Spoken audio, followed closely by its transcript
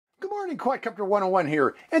morning, Quadcopter 101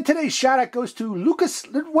 here, and today's shout-out goes to Lucas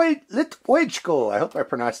Litwejko. I hope I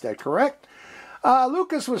pronounced that correct.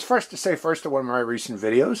 Lucas was first to say first to one of my recent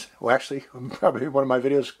videos. Well, actually, probably one of my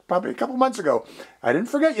videos a couple months ago. I didn't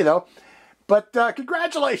forget you, though. But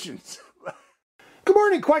congratulations! Good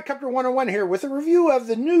morning, Quadcopter 101 here with a review of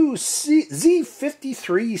the new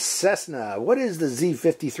Z53 Cessna. What is the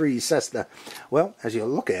Z53 Cessna? Well, as you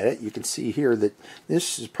look at it, you can see here that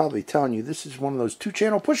this is probably telling you this is one of those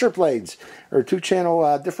two-channel pusher planes, or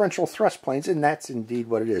two-channel differential thrust planes, and that's indeed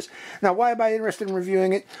what it is. Now, why am I interested in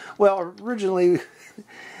reviewing it? Well, originally,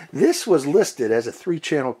 this was listed as a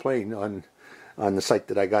three-channel plane on the site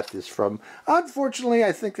that I got this from. Unfortunately,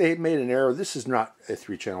 I think they had made an error. This is not a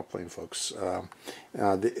three-channel plane, folks.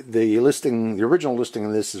 The original listing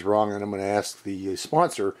of this is wrong, and I'm going to ask the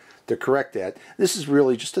sponsor to correct that. This is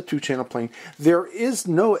really just a two-channel plane. There is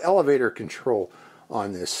no elevator control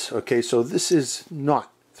on this. Okay, so this is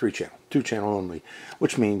not three-channel, two-channel only,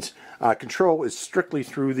 which means control is strictly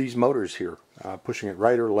through these motors here, pushing it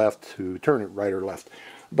right or left to turn it right or left.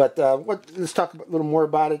 But let's talk a little more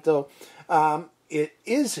about it, though. It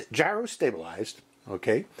is gyro stabilized,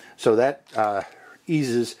 okay, so that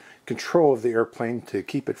eases control of the airplane to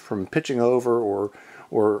keep it from pitching over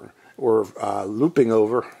or looping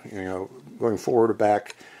over, you know, going forward or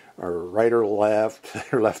back, or right or left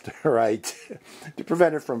or right, to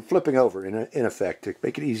prevent it from flipping over in effect, to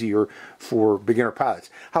make it easier for beginner pilots.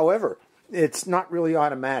 However, it's not really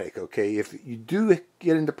automatic, okay? If you do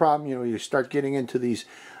get into problem, you know, you start getting into these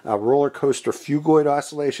roller coaster fugoid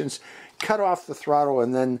oscillations, cut off the throttle,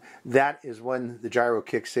 and then that is when the gyro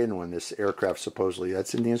kicks in when this aircraft supposedly,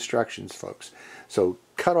 that's in the instructions, folks. So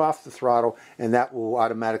cut off the throttle, and that will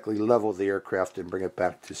automatically level the aircraft and bring it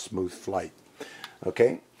back to smooth flight,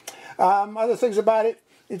 okay? Other things about it,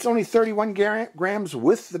 it's only 31 grams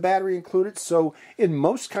with the battery included, so in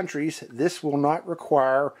most countries, this will not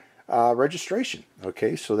require registration.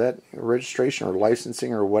 Okay, so that registration or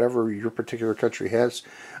licensing or whatever your particular country has,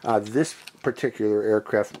 this particular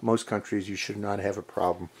aircraft, most countries, you should not have a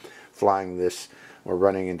problem flying this or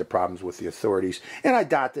running into problems with the authorities. And I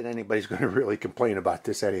doubt that anybody's going to really complain about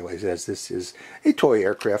this anyways, as this is a toy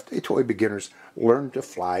aircraft, a toy beginner's learn to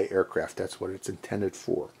fly aircraft. That's what it's intended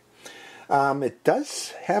for. It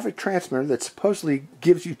does have a transmitter that supposedly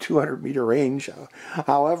gives you 200-meter range.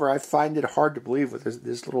 However, I find it hard to believe with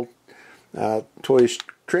this little toy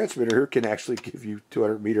transmitter here can actually give you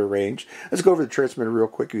 200-meter range. Let's go over the transmitter real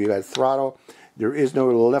quick. You got throttle. There is no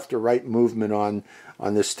left or right movement on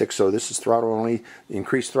this stick, so this is throttle only.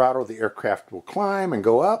 Increase throttle, the aircraft will climb and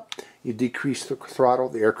go up. You decrease the throttle,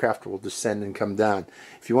 the aircraft will descend and come down.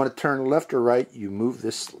 If you want to turn left or right, you move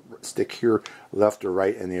this stick here left or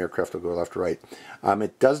right, and the aircraft will go left or right.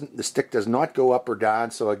 The stick does not go up or down,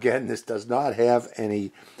 so again, this does not have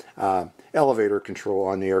any elevator control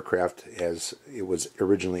on the aircraft as it was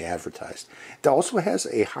originally advertised. It also has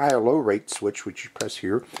a high or low rate switch, which you press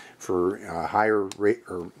here for higher rate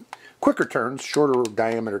or quicker turns, shorter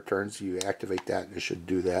diameter turns. You activate that and it should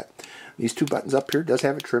do that. These two buttons up here does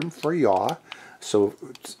have a trim for yaw, so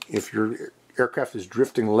if your aircraft is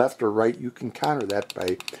drifting left or right, you can counter that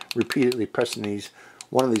by repeatedly pressing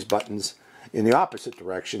one of these buttons in the opposite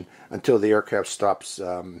direction until the aircraft stops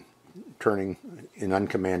turning in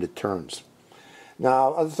uncommanded turns.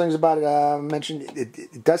 Now, other things about it, I mentioned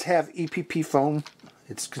it does have EPP foam.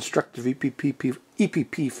 It's constructive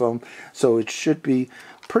EPP foam, so it should be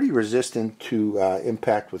pretty resistant to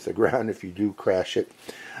impact with the ground if you do crash it.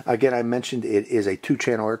 Again, I mentioned it is a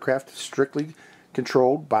two-channel aircraft, strictly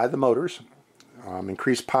controlled by the motors.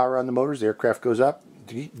 Increase power on the motors, the aircraft goes up.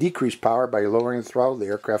 Decrease power by lowering the throttle, the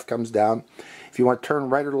aircraft comes down. If you want to turn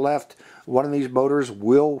right or left, one of these motors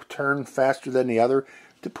will turn faster than the other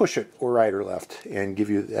to push it or right or left and give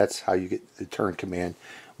you, that's how you get the turn command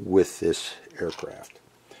with this aircraft.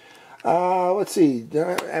 Let's see,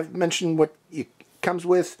 I've mentioned what it comes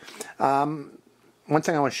with. One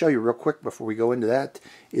thing I want to show you real quick before we go into that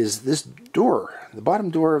is this door, the bottom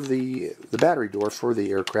door of the battery door for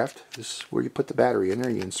the aircraft. This is where you put the battery in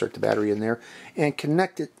there. You insert the battery in there and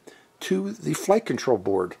connect it to the flight control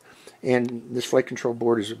board. And this flight control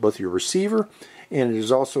board is both your receiver, and it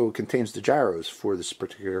is also contains the gyros for this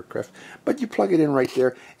particular aircraft. But you plug it in right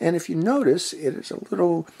there, and if you notice, it is a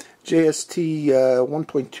little JST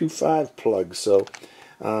 1.25 plug. So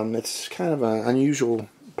it's kind of an unusual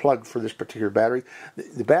plug for this particular battery.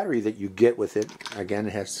 The battery that you get with it, again,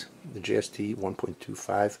 it has the JST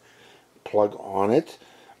 1.25 plug on it,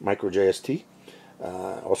 micro JST,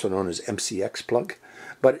 also known as MCX plug.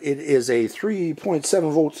 But it is a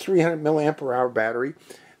 3.7 volt, 300 milliampere hour battery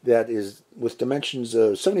that is with dimensions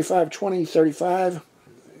of 75, 20, 35,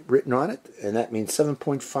 written on it, and that means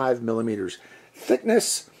 7.5 millimeters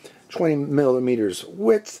thickness, 20 millimeters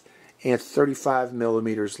width, and 35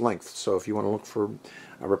 millimeters length. So if you want to look for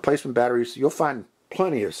replacement batteries, you'll find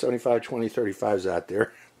plenty of 75, 20, 35s out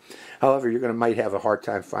there. However, you're might have a hard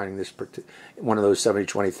time finding this one of those 70,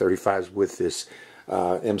 20, 35s with this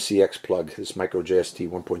MCX plug, this micro JST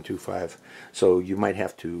 1.25. So you might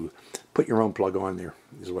have to put your own plug on there,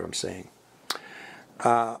 is what I'm saying.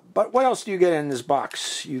 But what else do you get in this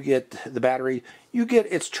box? You get the battery, you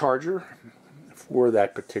get its charger for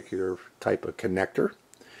that particular type of connector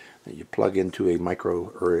that you plug into a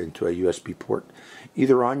micro or into a USB port,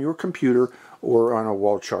 either on your computer or on a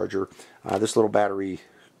wall charger. This little battery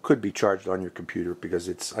could be charged on your computer because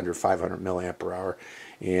it's under 500 milliamp per hour,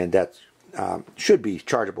 and that should be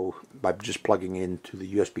chargeable by just plugging into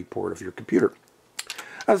the USB port of your computer.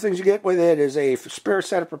 Other things you get with it is a spare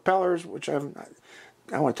set of propellers, which I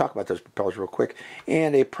want to talk about those propellers real quick,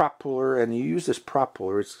 and a prop puller. And you use this prop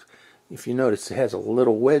puller, if you notice, it has a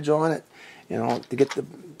little wedge on it. You know, to get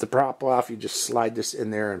the prop off, you just slide this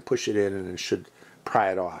in there and push it in, and it should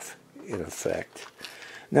pry it off, in effect.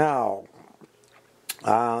 Now,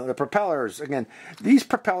 the propellers, again, these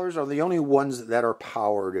propellers are the only ones that are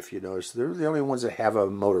powered, if you notice. They're the only ones that have a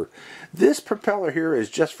motor. This propeller here is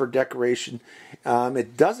just for decoration.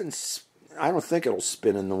 It doesn't, I don't think it'll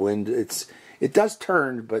spin in the wind. It does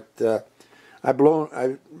turn, but I've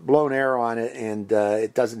blown air on it, and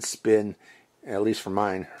it doesn't spin, at least for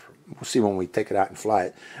mine. We'll see when we take it out and fly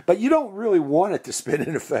it. But you don't really want it to spin,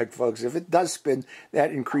 in effect, folks. If it does spin,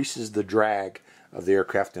 that increases the drag of the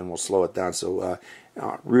aircraft and will slow it down. So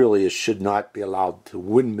really, it should not be allowed to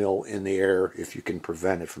windmill in the air if you can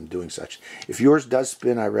prevent it from doing such. If yours does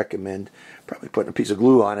spin, I recommend probably putting a piece of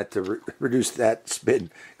glue on it to reduce that spin,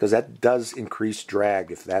 because that does increase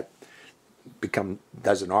drag if that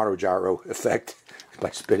does an auto gyro effect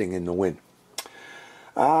by spinning in the wind.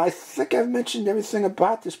 I think I've mentioned everything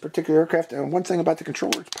about this particular aircraft. And one thing about the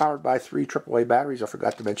controller, it's powered by 3 AAA batteries. I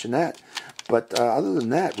forgot to mention that. But other than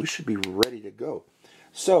that, we should be ready to go.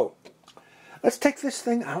 So, let's take this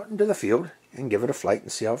thing out into the field and give it a flight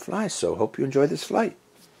and see how it flies. So, hope you enjoy this flight.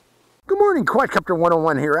 Good morning, Quadcopter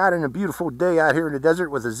 101 here, out in a beautiful day out here in the desert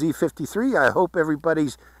with a Z53. I hope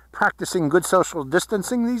everybody's practicing good social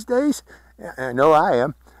distancing these days. I know I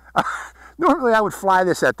am. Normally I would fly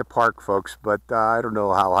this at the park, folks, but I don't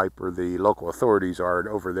know how hyper the local authorities are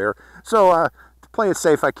over there. So to play it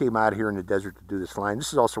safe, I came out here in the desert to do this flying.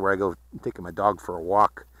 This is also where I go taking my dog for a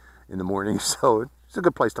walk in the morning, so it's a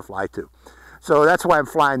good place to fly to. So that's why I'm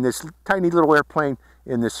flying this tiny little airplane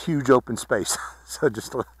in this huge open space. So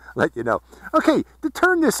just to let you know. Okay, to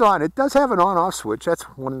turn this on, it does have an on-off switch. That's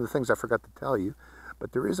one of the things I forgot to tell you.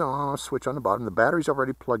 But there is an on-off switch on the bottom. The battery's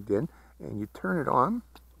already plugged in, and you turn it on.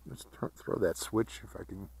 Let's throw that switch if I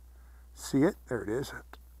can see it. There it is.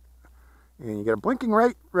 And you get a blinking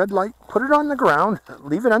red light. Put it on the ground.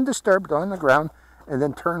 Leave it undisturbed on the ground. And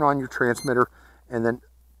then turn on your transmitter. And then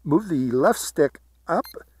move the left stick up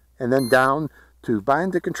and then down to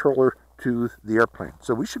bind the controller to the airplane.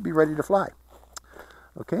 So we should be ready to fly.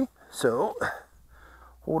 Okay, so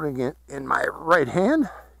holding it in my right hand,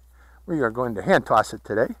 we are going to hand toss it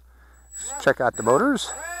today. Just check out the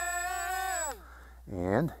motors.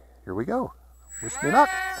 And here we go. Wish me luck.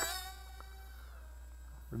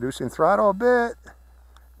 Reducing throttle a bit.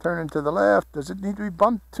 Turning to the left. Does it need to be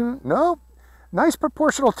bump tuned? No. Nice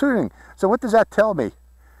proportional tuning. So what does that tell me?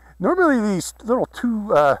 Normally these little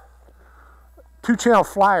two-channel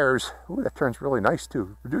flyers, ooh, that turns really nice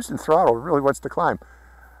too. Reducing throttle really wants to climb.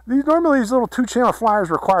 Normally these little two-channel flyers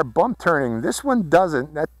require bump turning. This one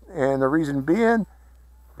doesn't. And the reason being,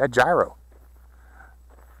 that gyro.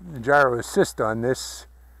 The gyro assist on this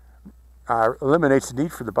eliminates the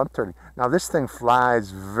need for the bump turning. Now this thing flies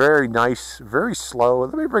very nice, very slow.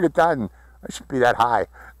 Let me bring it down. I shouldn't be that high.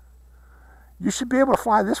 You should be able to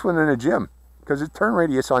fly this one in a gym because the turn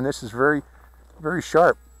radius on this is very, very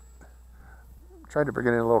sharp. I'm trying to bring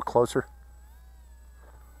it in a little closer.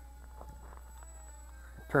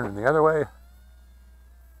 Turning the other way.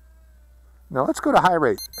 Now let's go to high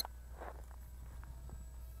rate.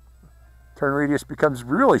 Turn radius becomes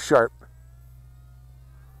really sharp.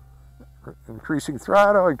 Increasing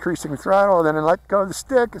throttle, and then I let go of the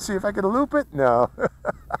stick and see if I can loop it. No.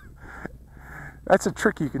 That's a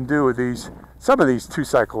trick you can do with these, some of these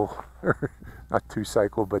two-cycle, not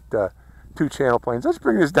two-cycle, but two-channel planes. Let's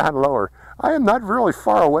bring this down lower. I am not really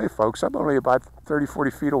far away, folks. I'm only about 30,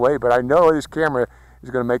 40 feet away, but I know this camera is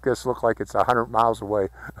going to make this look like it's 100 miles away.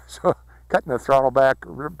 So cutting the throttle back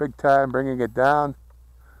big time, bringing it down.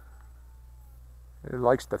 It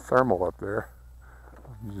likes the thermal up there.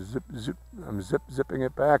 I'm zipping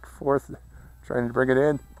it back, forth, trying to bring it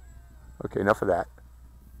in. Okay, enough of that.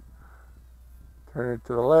 Turn it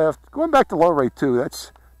to the left. Going back to low rate too.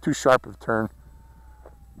 That's too sharp of a turn.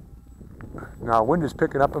 Now wind is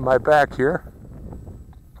picking up in my back here.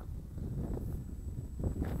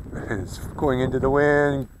 It's going into the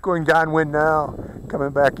wind, going downwind now,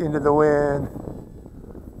 coming back into the wind.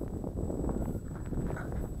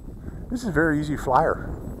 This is a very easy flyer.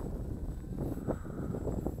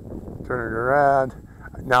 Turn it around.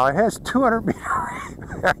 Now it has 200 meter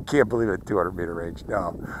range. I can't believe it, 200 meter range.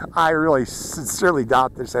 No, I really sincerely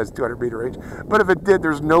doubt this has 200 meter range. But if it did,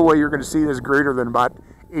 there's no way you're going to see this greater than about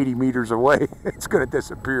 80 meters away. It's going to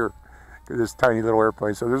disappear because this tiny little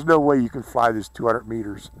airplane. So there's no way you can fly this 200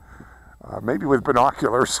 meters. Maybe with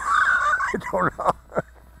binoculars. I don't know.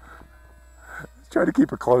 Let's try to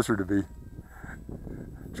keep it closer to me.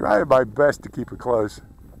 Try my best to keep it close.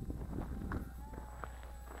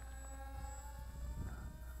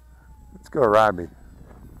 Let's go around me.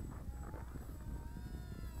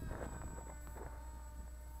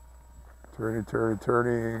 Turning, turning,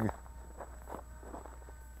 turning.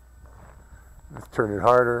 Let's turn it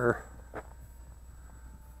harder.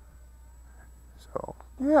 So,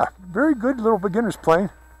 yeah, very good little beginner's plane.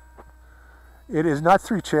 It is not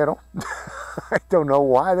 3-channel. I don't know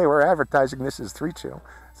why they were advertising this as 3-channel.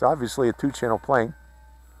 It's obviously a 2-channel plane.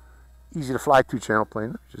 Easy to fly 2-channel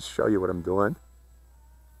plane. Just show you what I'm doing.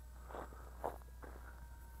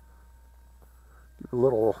 Give a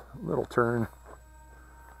little turn.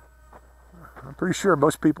 I'm pretty sure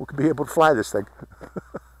most people could be able to fly this thing.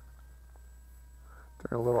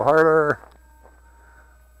 Turn a little harder.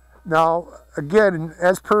 Now, again,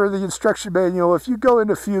 as per the instruction manual, if you go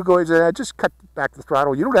into fugoids and that, just cut back the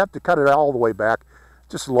throttle. You don't have to cut it all the way back.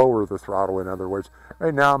 Just lower the throttle, in other words.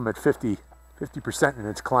 Right now I'm at 50% and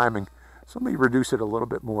it's climbing. So let me reduce it a little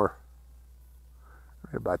bit more.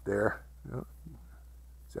 Right about there.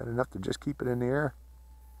 Is that enough to just keep it in the air?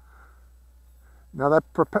 Now that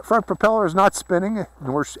front propeller is not spinning,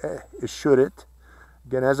 nor should it.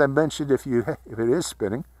 Again, as I mentioned, if it is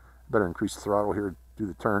spinning, better increase the throttle here to do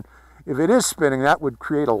the turn. If it is spinning, that would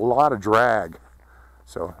create a lot of drag.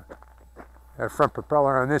 So that front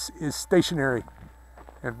propeller on this is stationary,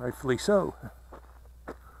 and rightfully so.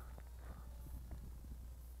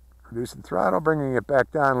 Reducing throttle, bringing it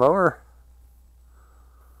back down lower.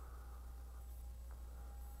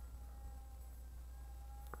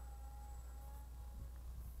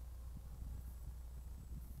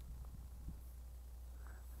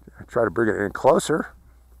 Try to bring it in closer.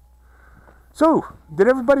 So, did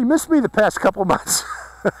everybody miss me the past couple months?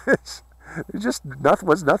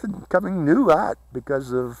 Was nothing coming new out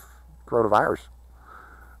because of coronavirus.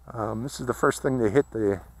 This is the first thing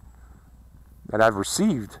that I've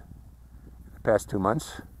received in the past 2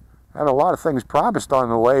 months. I had a lot of things promised on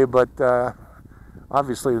the way, but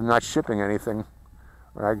obviously they're not shipping anything.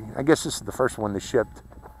 I guess this is the first one they shipped.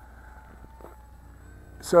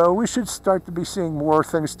 So we should start to be seeing more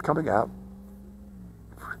things coming out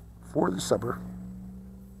for the summer.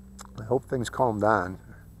 I hope things calm down.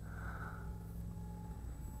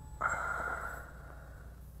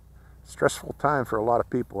 Stressful time for a lot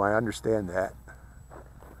of people, I understand that.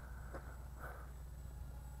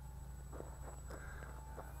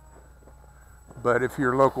 But if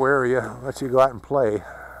your local area lets you go out and play,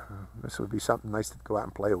 this would be something nice to go out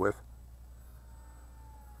and play with.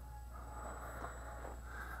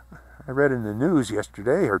 I read in the news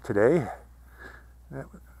yesterday or today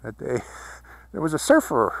that there was a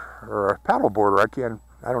surfer or a paddleboarder.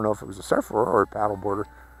 I don't know if it was a surfer or a paddleboarder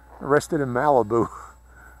arrested in Malibu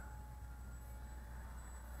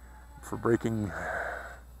for breaking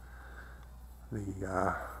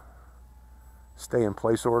the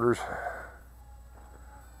stay-in-place orders.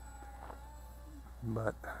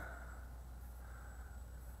 But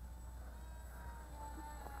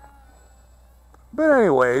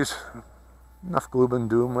anyways, enough gloom and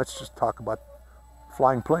doom. Let's just talk about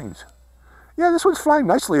flying planes. Yeah, this one's flying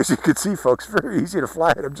nicely, as you can see, folks. Very easy to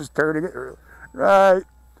fly it. I'm just turning it right.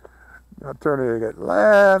 Now turning it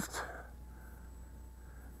left.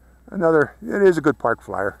 It is a good park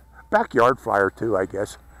flyer. Backyard flyer, too, I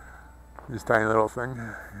guess. This tiny little thing.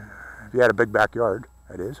 If you had a big backyard,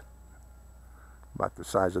 that is. About the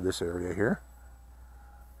size of this area here.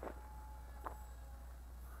 Let's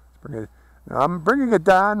bring it. Now I'm bringing it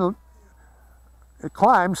down. It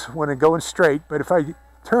climbs when it's going straight, but if I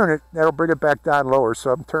turn it, that'll bring it back down lower.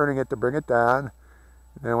 So I'm turning it to bring it down.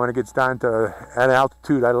 And then when it gets down to an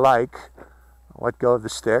altitude I like, I'll let go of the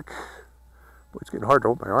stick. Boy, it's getting hard to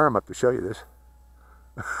hold my arm up to show you this.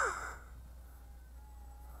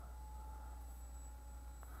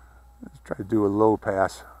 Try to do a low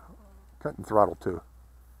pass, cutting throttle too.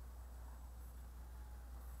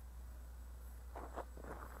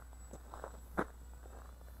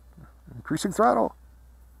 Increasing throttle.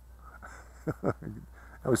 That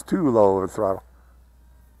was too low of a throttle.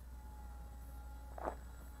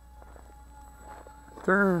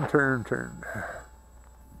 Turn, turn, turn.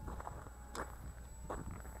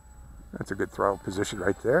 That's a good throttle position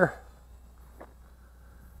right there.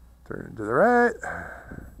 Turn to the right.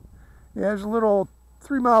 Yeah, there's a little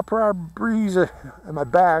 3-mile-per-hour breeze at my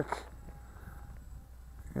back,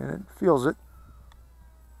 and it feels it.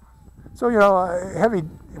 So, you know,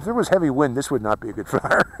 if there was heavy wind, this would not be a good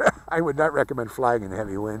flyer. I would not recommend flying in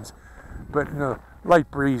heavy winds. But, you know,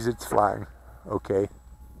 light breeze, it's flying okay.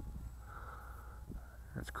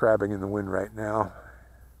 It's crabbing in the wind right now.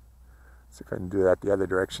 Let's see if I can do that the other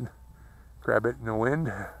direction. Grab it in the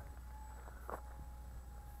wind.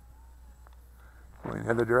 Going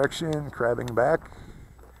the other direction, crabbing back.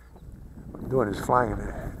 What I'm doing is flying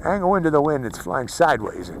an angle into the wind. It's flying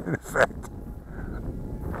sideways, in effect.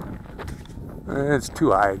 And it's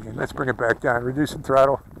too high again. Let's bring it back down. Reducing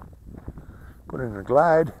throttle. Put it in a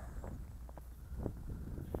glide.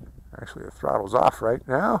 Actually, the throttle's off right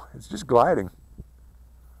now. It's just gliding.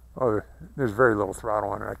 Oh, there's very little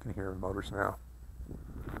throttle on it. I can hear the motors now.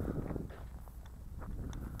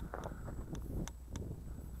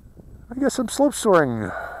 I guess I'm slope soaring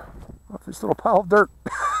off this little pile of dirt.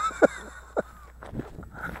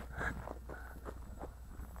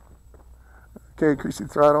 Okay, increasing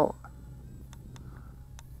throttle.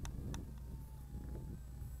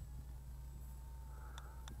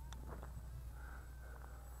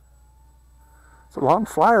 It's a long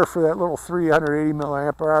flyer for that little 380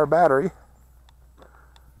 milliamp hour battery.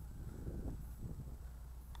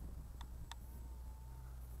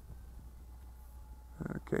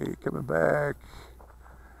 Okay, coming back.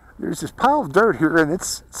 There's this pile of dirt here, and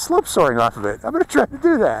it's slope soaring off of it. I'm going to try to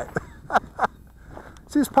do that.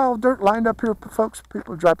 See this pile of dirt lined up here, folks?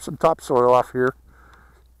 People drop some topsoil off here.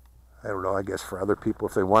 I don't know, I guess for other people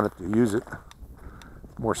if they wanted to use it.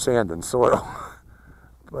 More sand than soil.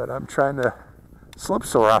 But I'm trying to slope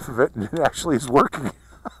soar off of it, and it actually is working.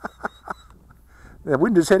 The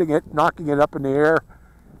wind is hitting it, knocking it up in the air,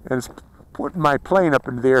 and it's putting my plane up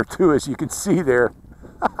into the air too, as you can see there.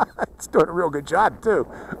 It's doing a real good job too.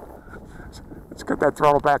 Let's cut that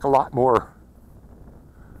throttle back a lot more.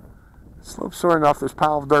 Slope soaring off this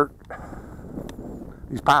pile of dirt.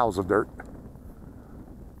 These piles of dirt.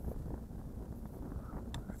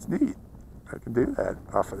 That's neat. I can do that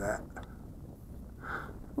off of that.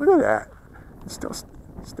 Look at that. It's still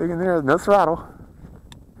sticking there, no throttle.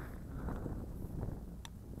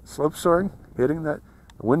 Slope soaring, hitting that.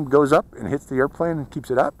 The wind goes up and hits the airplane and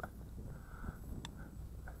keeps it up.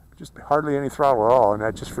 Just hardly any throttle at all, and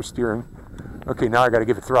that's just for steering. Okay, now I got to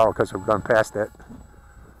give it throttle because we've gone past that.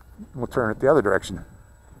 We'll turn it the other direction.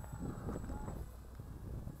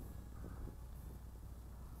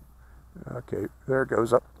 Okay, there it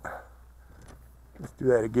goes up. Let's do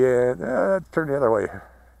that again. Turn the other way.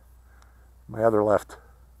 My other left.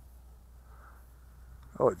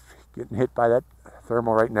 Oh, it's getting hit by that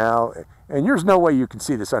thermal right now. And there's no way you can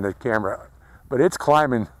see this on the camera, but it's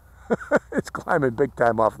climbing. It's climbing big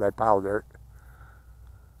time off of that pile of dirt.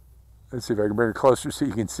 Let's see if I can bring it closer so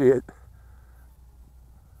you can see it.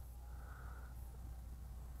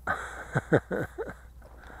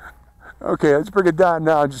 Okay, let's bring it down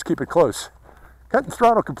now and just keep it close. Cutting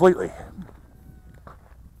throttle completely.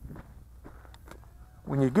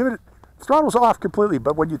 When you give it, throttle's off completely,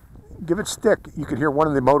 but when you give it stick, you can hear one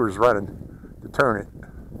of the motors running to turn it.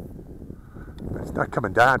 But it's not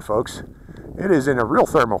coming down, folks. It is in a real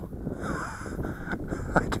thermal.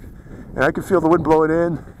 And I can feel the wind blowing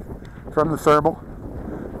in from the thermal.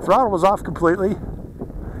 Throttle was off completely.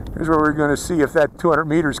 Here's where we're going to see if that 200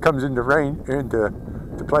 meters comes into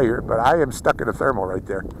play here. But I am stuck in a thermal right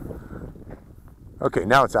there. Okay,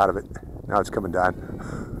 now it's out of it. Now it's coming down.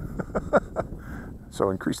 So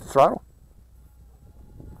increase the throttle.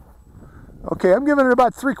 Okay, I'm giving it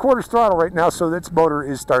about 3/4 throttle right now, so this motor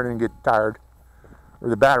is starting to get tired. Or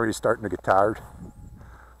the battery is starting to get tired.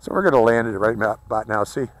 So we're going to land it right about now.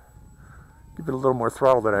 See? Give it a little more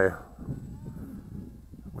throttle than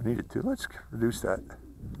we needed to. Let's reduce that.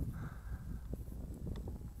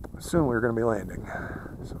 Soon we're going to be landing.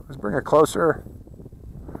 So let's bring it closer.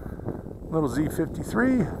 Little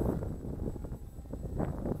Z53.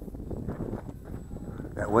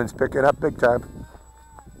 That wind's picking up big time.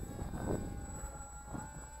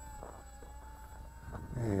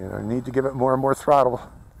 And I need to give it more and more throttle.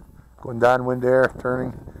 Going downwind there,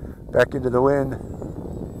 turning back into the wind.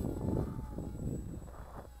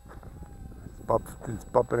 It's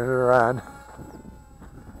bumping it around.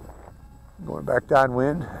 Going back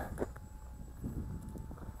downwind.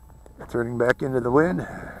 Turning back into the wind.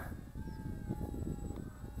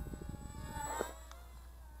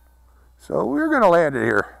 So we're going to land it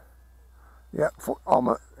here. Yeah,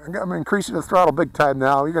 I'm increasing the throttle big time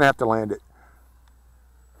now. You're going to have to land it.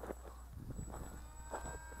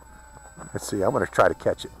 Let's see, I'm going to try to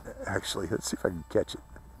catch it, actually. Let's see if I can catch it.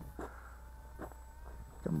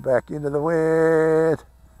 Come back into the wind.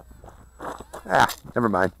 Ah, never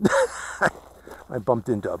mind. I bumped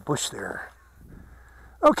into a bush there.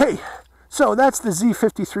 Okay, so that's the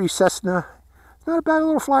Z53 Cessna. It's not a bad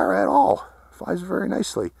little flyer at all. Flies very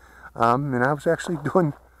nicely. And I was actually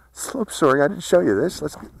doing slope soaring. I didn't show you this.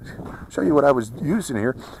 Let's show you what I was using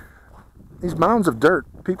here. These mounds of dirt.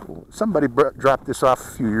 Somebody dropped this off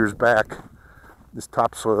a few years back. This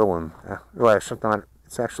topsoil, and well,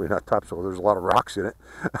 it's actually not topsoil. There's a lot of rocks in it.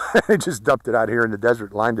 I just dumped it out here in the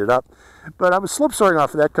desert, lined it up. But I was slope soaring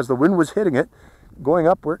off of that because the wind was hitting it, going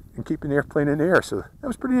upward and keeping the airplane in the air. So that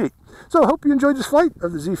was pretty neat. So I hope you enjoyed this flight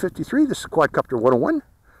of the Z53. This is Quadcopter 101.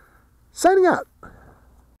 Signing out.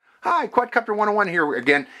 Hi, Quadcopter 101 here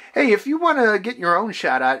again. Hey, if you want to get your own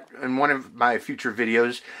shout out in one of my future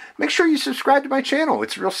videos, make sure you subscribe to my channel.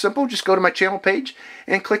 It's real simple. Just go to my channel page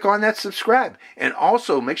and click on that subscribe. And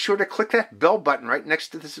also make sure to click that bell button right next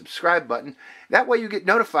to the subscribe button. That way you get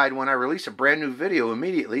notified when I release a brand new video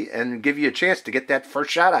immediately and give you a chance to get that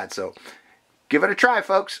first shout out. So give it a try,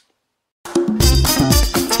 folks.